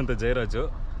 110 ಇದ್ರಂತೆ ಜಯರಾಜು.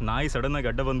 ನಾಯಿ ಸಡನ್ನಾಗಿ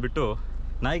ಅಡ್ಡ ಬಂದುಬಿಟ್ಟು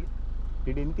ನಾಯಿ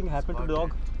did anything happen to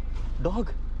dog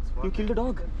you killed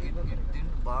dog.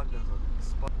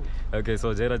 Okay, so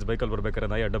Jayaraj ಬೈಕಲ್ಲಿ ಬರ್ಬೇಕಾದ್ರೆ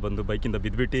ನಾಯಿ ಅಡ್ಡ ಬಂದು ಬೈಕಿಂದ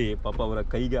ಬಿದ್ದುಬಿಟ್ಟು ಪಾಪ ಅವರ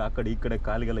ಕೈಗೆ ಆ ಕಡೆ ಈ ಕಡೆ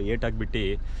ಕಾಲಿಗೆಲ್ಲ ಏಟಾಗ್ಬಿಟ್ಟು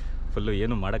ಫುಲ್ಲು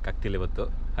ಏನು ಮಾಡೋಕ್ಕಾಗ್ತಿಲ್ಲ ಇವತ್ತು.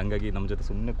 ಹಾಗಾಗಿ ನಮ್ಮ ಜೊತೆ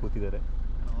ಸುಮ್ಮನೆ ಕೂತಿದ್ದಾರೆ.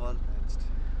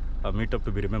 Meet up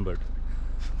to B remembered.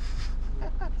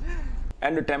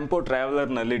 And tempo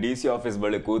ಟ್ರಾವೆಲರ್ನಲ್ಲಿ DC office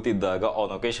ಬಳಿ ಕೂತಿದ್ದಾಗ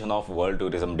on occasion of world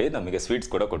tourism day ನಮಗೆ ಸ್ವೀಟ್ಸ್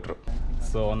ಕೂಡ ಕೊಟ್ಟರು.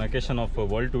 So on occasion of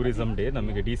world tourism day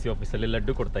ನಮಗೆ DC ಆಫೀಸಲ್ಲಿ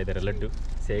ಲಡ್ಡು ಕೊಡ್ತಾ ಇದ್ದಾರೆ. Laddu,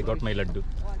 say I got my laddu.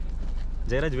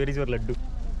 Jayaraj, where is your laddu?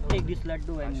 Take this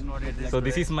laddu and so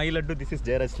this is my laddu, this is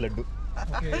Jayaraj laddu.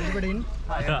 okay, everybody in.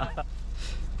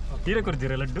 ತೀರೆ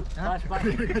ಕೊಡ್ತೀರಾ laddu?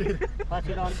 Pass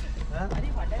it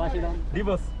on. D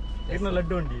boss ಇರ್ನ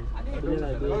ಲಡ್ಡು ಉಂಡಿ.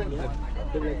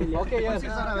 Okay, yes.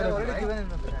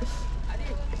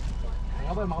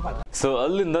 So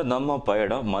ಅಲ್ಲಿಂದ ನಮ್ಮ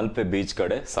ಪಯಣ ಮಲ್ಪೆ ಬೀಚ್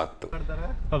ಕಡೆ ಸಾಕ್ತು.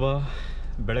 ಅಬ್ಬಾ,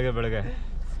 ಬೆಳಗ್ಗೆ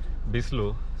ಬಿಸಿಲು,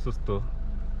 ಸುಸ್ತು,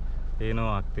 ಏನೂ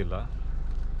ಆಗ್ತಿಲ್ಲ.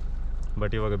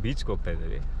 ಬಟ್ ಇವಾಗ ಬೀಚ್ಗೆ ಹೋಗ್ತಾ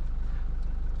ಇದ್ದೀವಿ.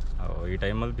 ಈ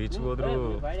ಟೈಮಲ್ಲಿ ಬೀಚ್ಗೆ ಹೋದರೂ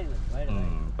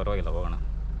ಪರವಾಗಿಲ್ಲ, ಹೋಗೋಣ.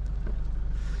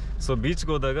 ಸೊ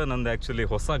ಬೀಚ್ಗೆ ಹೋದಾಗ ನಂದು ಆ್ಯಕ್ಚುಲಿ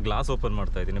ಹೊಸ ಗ್ಲಾಸ್ ಓಪನ್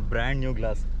ಮಾಡ್ತಾ ಇದ್ದೀನಿ. Brand new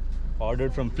glass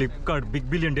ordered from Flipkart big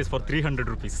billion days for 300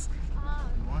 rupees.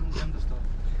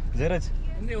 Jayaraj,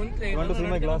 want to see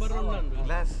my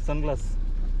glass? Sunglass.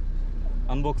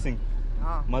 Unboxing.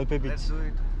 Malpe Beach. Let's do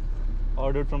it.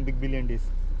 Ordered from Big Billion Days.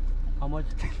 How much?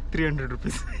 300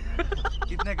 rupees.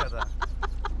 कितने का था?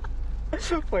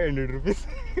 500 rupees.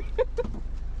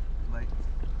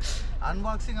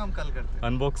 Unboxing हम कल करते हैं.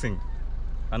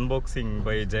 Unboxing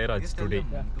by Jairaj today.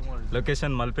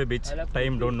 Location Malpe Beach.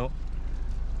 Time don't know.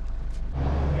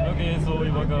 Okay, so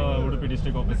ಇವಾಗ Udupi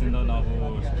district ಆಫೀಸಿಂದ ನಾವು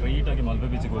ಸ್ಟ್ರೈಟಾಗಿ ಮಲ್ಪೆ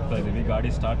ಬೀಚಿಗೆ ಹೋಗ್ತಾ ಇದ್ದೀವಿ. ಗಾಡಿ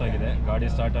ಸ್ಟಾರ್ಟ್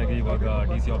ಆಗಿ ಇವಾಗ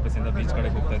DC ಆಫೀಸಿಂದ ಬೀಚ್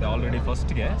ಕಡೆಗೆ ಹೋಗ್ತಾ ಇದೆ. ಆಲ್ರೆಡಿ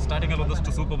ಫಸ್ಟ್ಗೆ ಸ್ಟಾರ್ಟಿಂಗಲ್ಲಿ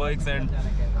ಒಂದಷ್ಟು super bikes and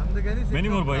many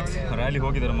more bikes rally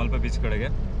ಹೋಗಿದ್ದಾರೆ ಮಲ್ಪೆ ಬೀಚ್ ಕಡೆಗೆ.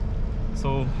 ಸೊ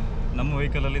ನಮ್ಮ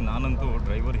ವೆಹಿಕಲಲ್ಲಿ ನಾನಂತೂ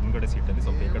ಡ್ರೈವರ್ ಹಿಂದ್ಗಡೆ ಸೀಟಲ್ಲಿ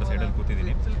ಸ್ವಲ್ಪ ಈ ಕಡೆ ಸೈಡಲ್ಲಿ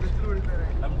ಕೂತಿದ್ದೀನಿ.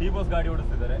 ನಮ್ಮ ಡಿ ಬಾಸ್ ಗಾಡಿ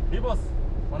ಓಡಿಸ್ತಿದ್ದಾರೆ. D boss,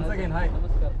 once again hi.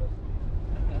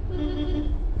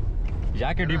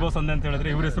 ಯಾಕೆ ಡಿ ಬಾಸ್ ಅಂದೆ ಅಂತ ಹೇಳಿದ್ರೆ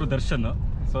ಇವ್ರ ಹೆಸರು ದರ್ಶನ್.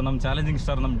 ಸೊ ನಮ್ಮ ಚಾಲೆಂಜಿಂಗ್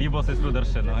ಸ್ಟಾರ್ ನಮ್ಮ ಡಿ ಬಾಸ್ ಹೆಸರು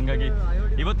ದರ್ಶನ್. ಹಾಗಾಗಿ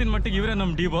ಇವತ್ತಿನ ಮಟ್ಟಿಗೆ ಇವರೇ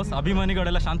ನಮ್ಮ ಡಿ ಬಾಸ್.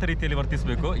 ಅಭಿಮಾನಿಗಳೆಲ್ಲ ಶಾಂತ ರೀತಿಯಲ್ಲಿ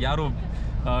ವರ್ತಿಸಬೇಕು. ಯಾರು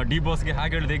ಡಿ ಬಾಸ್ಗೆ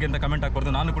ಹಾಗೆ ಹೇಳಿದೆ ಹೇಗೆ ಅಂತ ಕಮೆಂಟ್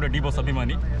ಹಾಕ್ಬಾರ್ದು. ನಾನು ಕೂಡ ಡಿ ಬಾಸ್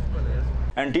ಅಭಿಮಾನಿ.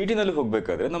 ಆ್ಯಂಡ್ ಟಿ ಟಿನಲ್ಲಿ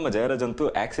ಹೋಗಬೇಕಾದ್ರೆ ನಮ್ಮ ಜಯರಾಜ್ ಅಂತೂ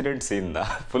ಆಕ್ಸಿಡೆಂಟ್ ಸೀನ್ನ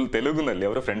ಫುಲ್ ತೆಲುಗುನಲ್ಲಿ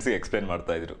ಅವರ ಫ್ರೆಂಡ್ಸಿಗೆ ಎಕ್ಸ್ಪ್ಲೇನ್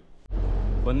ಮಾಡ್ತಾ ಇದ್ರು.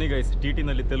 ಬನ್ನಿ ಗೈಸ್, ಟಿ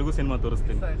ಟಿನಲ್ಲಿ ತೆಲುಗು ಸಿನಿಮಾ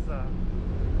ತೋರಿಸ್ತೀನಿ.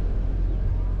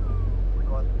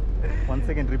 1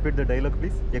 second repeat the dialogue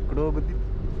please. ఎక్కడో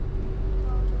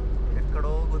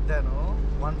గుద్దాను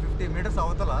 150 మీటర్స్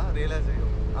అవతల రియలైజ్ అయ్యో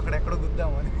అక్కడ ఎక్కడో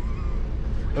గుద్దాము అని.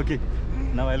 Okay,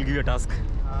 now I will give you a task.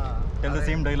 Tell the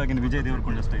same dialogue in Vijay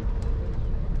Devarkonda style.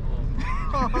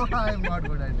 I'm not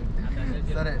good at it.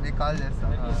 సరే నేను call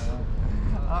చేస్తాను.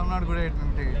 I'm not good at it.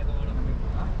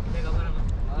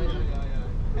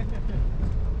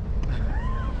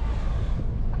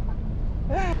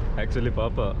 Actually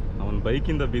ಪಾಪ ಅವನ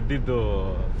ಬೈಕಿಂದ ಬಿದ್ದಿದ್ದು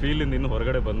ಫೀಲಿಂದ ಇನ್ನೂ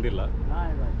ಹೊರಗಡೆ ಬಂದಿಲ್ಲ.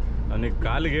 ಅವನಿಗೆ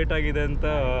ಕಾಲಿಗೆ ಏಟಾಗಿದೆ ಅಂತ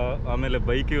ಆಮೇಲೆ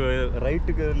bike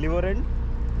right liver and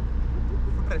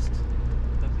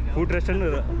foot rest and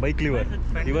bike liver.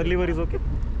 Your liver is okay?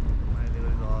 My liver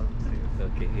is all safe.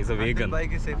 Okay, he's a vegan. The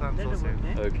bike is safe, I'm so safe.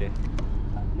 Okay.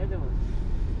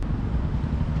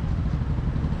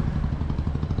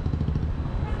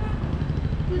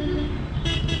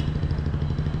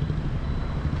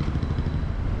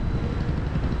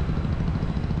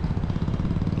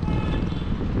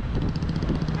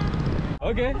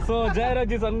 Okay, so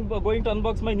Jairaj is going to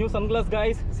unbox my new sunglass,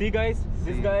 guys. See, guys,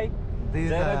 this guy. These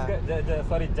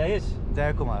Sorry, Jayesh.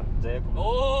 Jayakumar.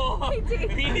 Oh, we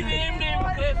named him,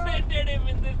 presented him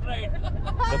in this ride.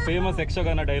 The famous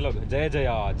Yakshagana dialogue. Jaya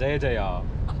Jaya, Jaya Jaya.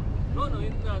 No,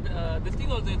 in this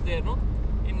thing also is there, no?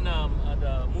 In the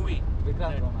movie.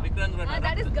 Vikrant Rana.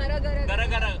 That is Gara Gara. Gara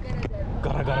Gara.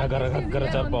 Gara Gara Gara Gara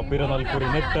Chappa Piranal Puri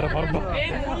Nettara Parma.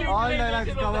 All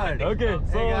dialogues covered. Okay,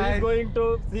 so Hey guys. he's going to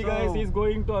see, guys. So- He's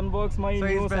going to unbox my So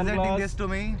new he's presenting sunglass. this to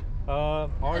me.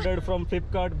 Ordered from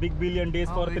Flipkart, Big Billion Days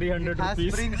for 300 it has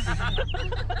rupees. springs.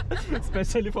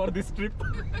 Especially for this trip.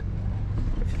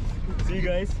 See,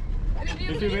 guys.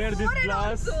 Review If you wear this please.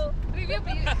 glass, Also. Review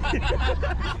please.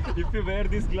 if you wear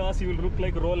this glass, you will look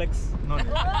like Rolex. No.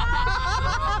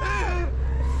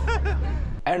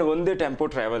 And ಒಂದೇ tempo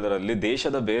ಟ್ರಾವೆಲರಲ್ಲಿ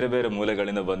ದೇಶದ ಬೇರೆ ಬೇರೆ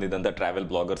ಮೂಲೆಗಳಿಂದ ಬಂದಿದ್ದಂಥ travel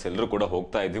bloggers ಎಲ್ಲರೂ ಕೂಡ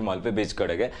ಹೋಗ್ತಾ ಇದ್ವಿ Malpe beach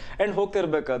ಕಡೆಗೆ. ಆ್ಯಂಡ್ ಹೋಗ್ತಾ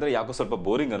ಇರಬೇಕಾದ್ರೆ ಯಾಕೋ ಸ್ವಲ್ಪ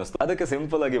ಬೋರಿಂಗ್ ಅನಿಸ್ತು. ಅದಕ್ಕೆ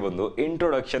ಸಿಂಪಲ್ ಆಗಿ ಒಂದು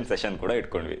ಇಂಟ್ರೊಡಕ್ಷನ್ ಸೆಷನ್ ಕೂಡ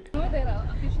ಇಟ್ಕೊಂಡ್ವಿ.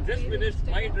 Just finished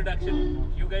my introduction.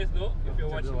 You guys know if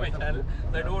you're watching my channel,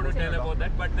 so I don't want to tell about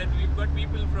that. But then we've got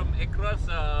people from across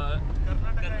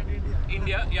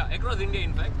India. Yeah, across India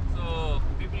in fact. So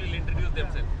people will introduce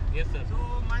themselves. Yes, sir. So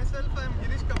myself, I'm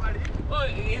Girish Kabadi. Oh,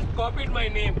 he's copied my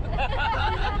name.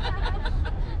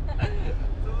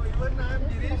 So even I'm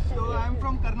Girish. So I'm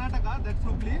from Karnataka. That's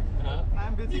Hubli.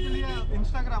 I'm basically an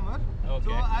Instagrammer. Okay.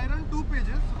 So I run 2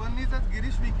 pages. One is as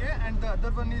Girish VK and the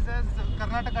other one is as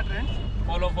Karnataka Trends.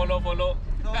 Follow.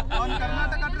 So on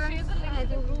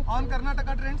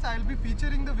Karnataka Trends, I'll be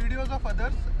featuring the videos of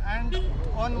others, and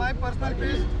on my personal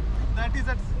page, that is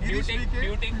at Do you Girish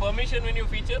VK. take permission when you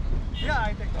feature? Yeah,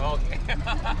 I take. Okay.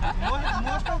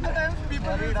 Most of the times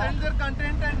people will send their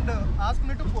content and ask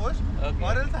me to post, Okay.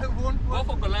 or else I won't Go post.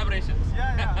 for collaborations.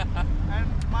 Yeah. And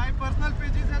my personal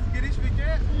page is as Girish VK,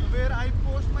 where I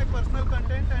post my personal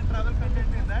content and travel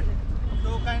content in that.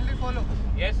 So kindly follow.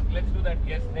 Yes, let's do that.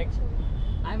 Yes, next.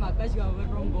 I'm Akash Gawar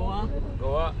from Goa.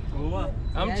 Goa.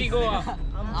 Amchi Yes. Goa.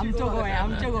 Amcho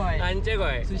Goa. Anche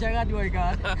Goa. Sushagat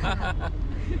Goikar.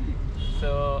 So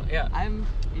yeah. I'm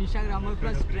Instagrammer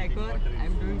plus tracker.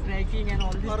 I'm doing trekking and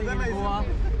all this thing in Goa.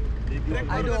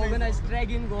 I do organized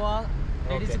trek in Goa.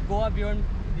 That is Okay. Goa Beyond,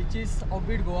 which is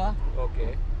Orbit Goa.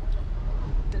 Okay.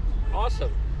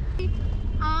 Awesome.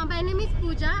 My name is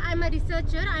Pooja. I'm a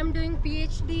researcher. I'm doing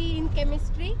PhD in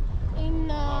chemistry in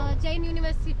Jain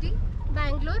University,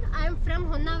 Bangalore. I'm from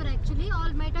Honavar actually.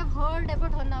 All might have heard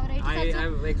about Honavar. It's I also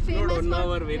have explored famous for-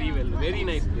 Honavar very well. Very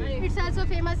nice place. It's also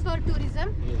famous for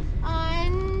tourism. Yes.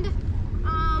 And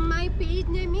my page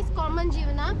name is Common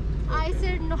Jivana. I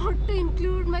said not to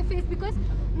include my face because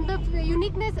the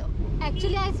uniqueness.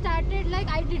 Actually, I started like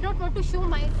I did not want to show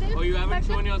myself. Oh, you haven't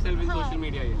but shown the- yourself in social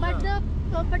media yet.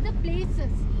 But the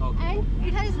places. Okay. And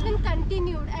it has been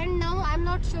continued. And now I'm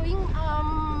not showing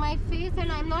my face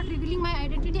and I'm not revealing my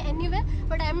identity anywhere.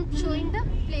 But I'm showing the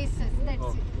places. That's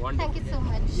Oh, it. wonderful. Thank you so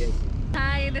much. Yes.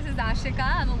 Hi, this is Ashika.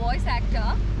 I'm a voice actor.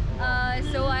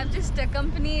 So I've just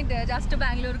accompanied just a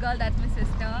Bangalore girl. That's my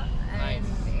sister. And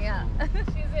yeah.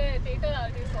 She's a theatre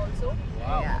artist also.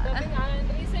 Wow. Yeah. Dubbing, and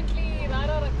recently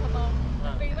Rara Rakhama,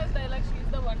 the famous dialogue, she's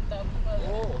the one dubbed.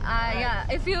 Oh.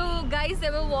 Yeah. If you guys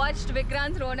ever watched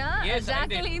Vikrant Rona, Yes, I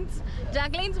did.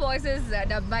 Jacqueline's voice is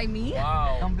dubbed by me.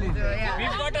 Wow. Complete. So, yeah.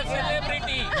 We've got a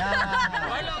celebrity.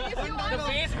 The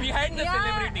face behind the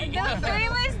celebrity. The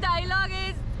famous dialogue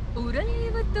is ಊರಲ್ಲಿ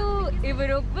ಇವತ್ತು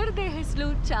ಇವರೊಬ್ಬರದೇ ಹೆಸರು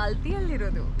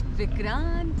ಚಾಲ್ತಿಯಲ್ಲಿರೋದು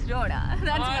Vikrant Ron.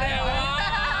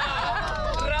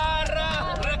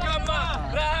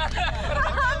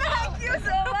 Thank you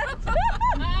so much.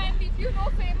 And if you know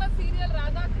famous serial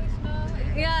Radha Krishna,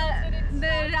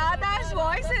 The Radha's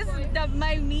voice is dubbed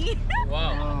by me.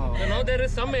 Wow. So now there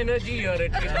is some energy here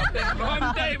at least after a long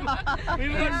time.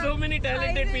 We've got so many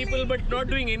talented people but not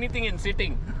doing anything and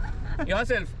sitting.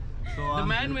 Yourself. So the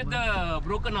man with the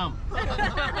broken arm.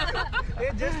 Hey,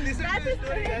 just listen to the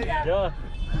story.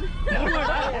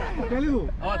 Telugu.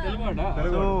 Oh, Telugu.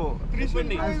 So,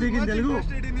 Thrishool. I speak in Telugu.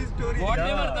 Interested in his story.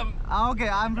 Whatever the Okay,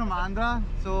 I'm from Andhra.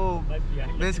 So,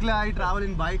 basically, I travel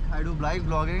in bike. I do bike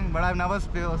vlogging, but I've never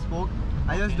spoke.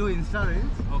 I just do Insta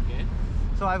reels. Okay.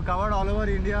 So, I've covered all over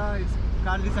India. It's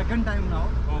currently second time now.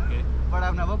 Okay. But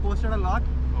I've never posted a lot.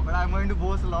 But I'm going to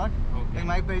post a lot. Okay. Like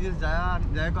my page is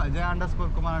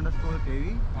Jaya_Kumar_KV.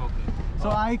 Okay. So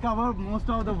I cover most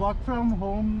of the work from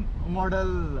home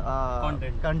model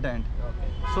content. Okay.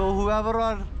 So whoever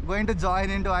are going to join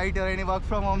into IT or any work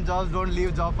from home jobs, don't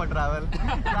leave job for travel.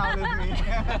 Travel with me.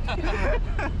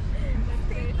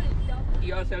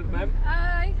 Yourself, ma'am.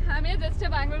 Hi, I'm just a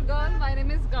Bangalore girl. My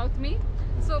name is Gautami.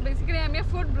 So basically, I'm a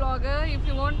food blogger. If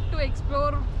you want to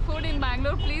explore food in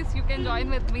Bangalore, please you can join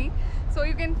with me. So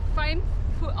you can find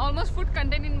almost food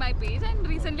content in my page. And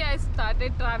recently, I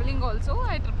started traveling also.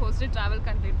 I posted travel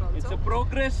content also. It's a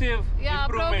progressive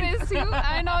improvement. Progressive.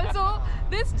 And also,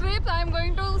 this trip I'm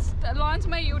going to launch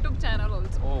my YouTube channel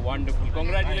also. Oh, wonderful.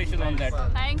 Congratulations on that.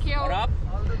 Thank you. Rap?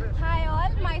 Hi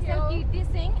all, myself Kirti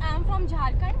Singh. I am from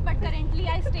Jharkhand, but currently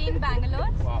I stay in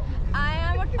Bangalore. Wow. I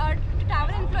am a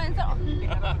travel influencer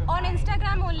on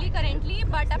Instagram only currently,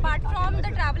 but apart from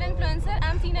the travel influencer, I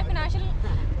am senior financial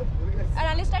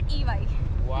analyst at EY.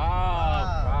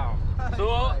 Wow. So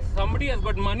somebody has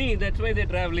got money, that's why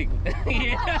they're traveling.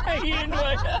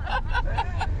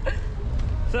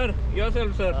 Sir, yourself,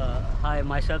 sir. Hi,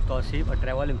 myself Tausif, a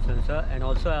travel influencer and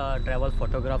also a travel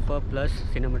photographer plus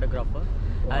cinematographer.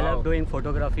 I love doing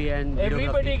photography and videography.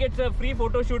 Everybody gets a free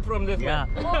photo shoot from this man.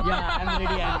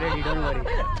 I'm ready, don't worry.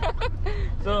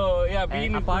 So yeah,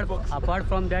 And apart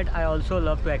from that, I also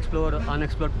love to explore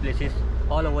unexplored places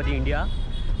all over the India.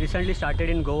 Recently started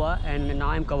in Goa and now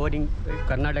I'm covering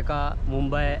Karnataka,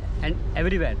 Mumbai and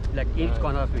everywhere, like each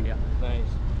corner of India.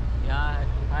 Nice. Yeah,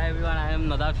 hi everyone, I am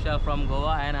Nadav Shah from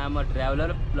Goa and I am a traveler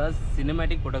plus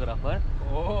cinematic photographer.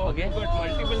 Oh, okay. you got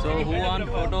multiple So who want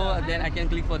photo, then I can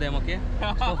click for them, okay?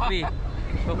 So free.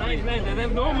 Nice.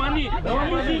 There's no money.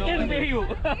 Only she can pay you.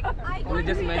 Only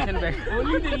just mention back.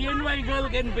 Only the ENY girl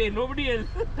can pay, nobody else.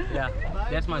 Yeah,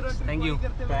 that's much. Thank you.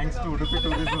 Thanks to Udupi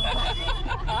Tourism.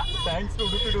 Thanks to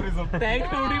Udupi Tourism. Thanks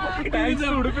to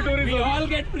Udupi Tourism. We all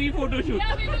get free photo shoot.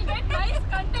 Yeah, we will get nice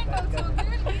content also. We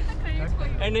will need the credits for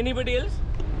you. And anybody else?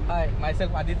 Hi,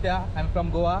 myself Aditya. I'm from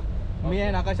Goa. Me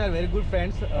and Akash are very good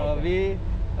friends. We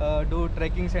do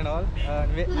trekkings and all. I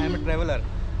am a traveler.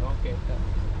 Okay.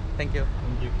 Thank you.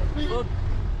 So,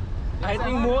 I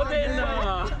think more than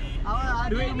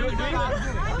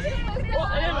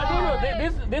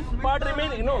this part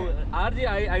remains. You know,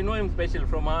 RJ, I know him special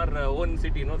from our own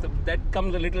city. You know, so that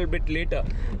comes a little bit later.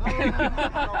 We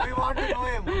want to know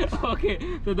him. Okay,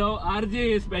 so now RJ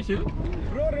is special.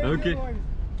 Okay.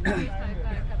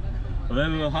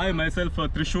 Well, hi, myself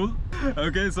Thrishool.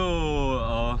 Okay,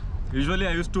 so usually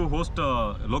I used to host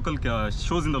local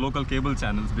shows in the local cable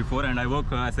channels before, and I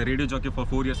work as a radio jockey for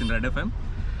 4 years in Red FM.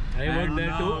 I worked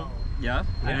there too. Yeah,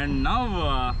 and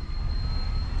now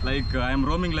like I am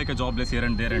roaming like a jobless here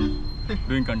and there and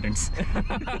doing contents.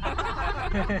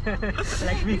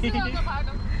 Like me. This is also part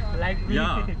of the job. Like me.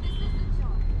 Yeah.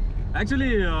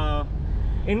 Actually,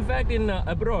 In fact, in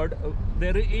abroad,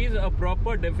 there is a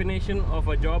proper definition of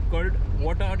a job called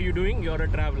 "What are you doing? You're a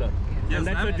traveler." yes, And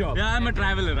that's a job. Yeah, I'm a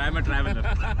traveler.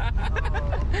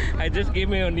 I just gave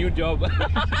me a new job.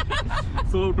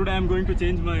 So today I'm going to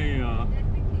change my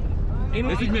In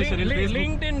Designation in Facebook.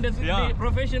 LinkedIn, Yeah.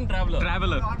 profession traveler.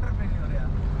 traveler.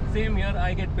 Same here,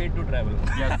 I get paid to travel.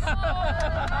 Yes.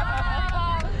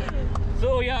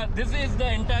 So yeah, this is the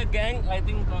entire gang. I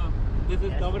think this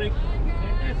is covering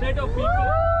a set of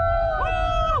people.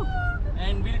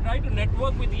 And we'll try to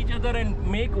network with each other and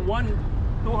make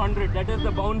 1-200. That is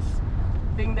the bounce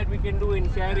thing that we can do in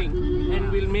sharing.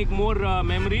 And we'll make more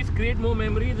memories, create more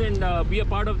memories, and be a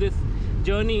part of this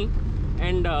journey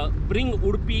and bring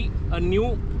Udupi a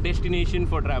new destination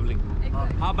for traveling.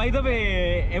 By the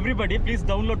way, everybody, please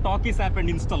download Talkies app and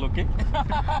install, okay?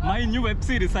 My new web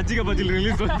series, Sajjiga Bajil,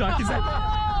 released on Talkies app. Oh,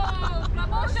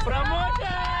 promotion!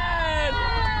 Promotion!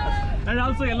 And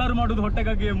also ಎಲ್ಲರೂ ಮಾಡೋದು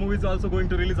ಹೊಟ್ಟೆಗಾಗಿ movies also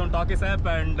going to release on talkies app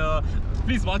and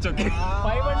please watch. Okay,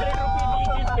 500 rupees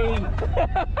each is paying.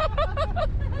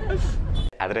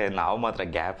 ಆದರೆ ನಾವು ಮಾತ್ರ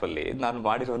ಗ್ಯಾಪಲ್ಲಿ ನಾನು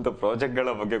ಮಾಡಿರುವಂಥ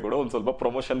ಪ್ರಾಜೆಕ್ಟ್ಗಳ ಬಗ್ಗೆ ಕೂಡ ಒಂದು ಸ್ವಲ್ಪ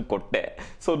ಪ್ರಮೋಷನ್ ಕೊಟ್ಟೆ,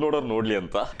 ಸೊ ನೋಡೋರು ನೋಡಲಿ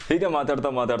ಅಂತ. ಹೀಗೆ ಮಾತಾಡ್ತಾ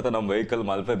ನಮ್ಮ ವೆಹಿಕಲ್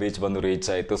ಮಲ್ಪೆ ಬೀಚ್ ಬಂದು ರೀಚ್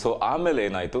ಆಯಿತು. ಸೊ ಆಮೇಲೆ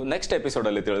ಏನಾಯಿತು ನೆಕ್ಸ್ಟ್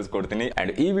ಎಪಿಸೋಡಲ್ಲಿ ತಿಳಿಸ್ಕೊಡ್ತೀನಿ.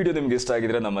 ಆ್ಯಂಡ್ ಈ ವಿಡಿಯೋ ನಿಮ್ಗೆ ಇಷ್ಟ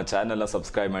ಆಗಿದ್ರೆ ನಮ್ಮ ಚಾನಲ್ನ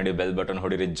ಸಬ್ಸ್ಕ್ರೈಬ್ ಮಾಡಿ, ಬೆಲ್ ಬಟನ್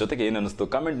ಹೊಡಿರಿ, ಜೊತೆಗೆ ಏನಿಸ್ತು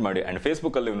ಕಮೆಂಟ್ ಮಾಡಿ. ಆ್ಯಂಡ್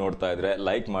ಫೇಸ್ಬುಕ್ಕಲ್ಲಿ ನೀವು ನೋಡ್ತಾ ಇದ್ರೆ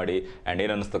ಲೈಕ್ ಮಾಡಿ, ಆ್ಯಂಡ್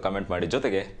ಏನಿಸ್ತು ಕಮೆಂಟ್ ಮಾಡಿ,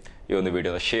 ಜೊತೆಗೆ ಈ ಒಂದು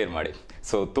ವಿಡಿಯೋನ ಶೇರ್ ಮಾಡಿ.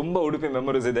 ಸೊ ತುಂಬ ಉಡುಪಿ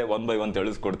ಮೆಮೊರೀಸ್ ಇದೆ, 1 by 1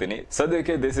 ತಿಳಿಸ್ಕೊಡ್ತೀನಿ.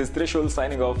 ಸದ್ಯಕ್ಕೆ this is Trishul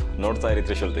signing off. ನೋಡ್ತಾ ಇರಿ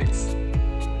ತ್ರಿಶೂಲ್ ಥಿಂಗ್ಸ್.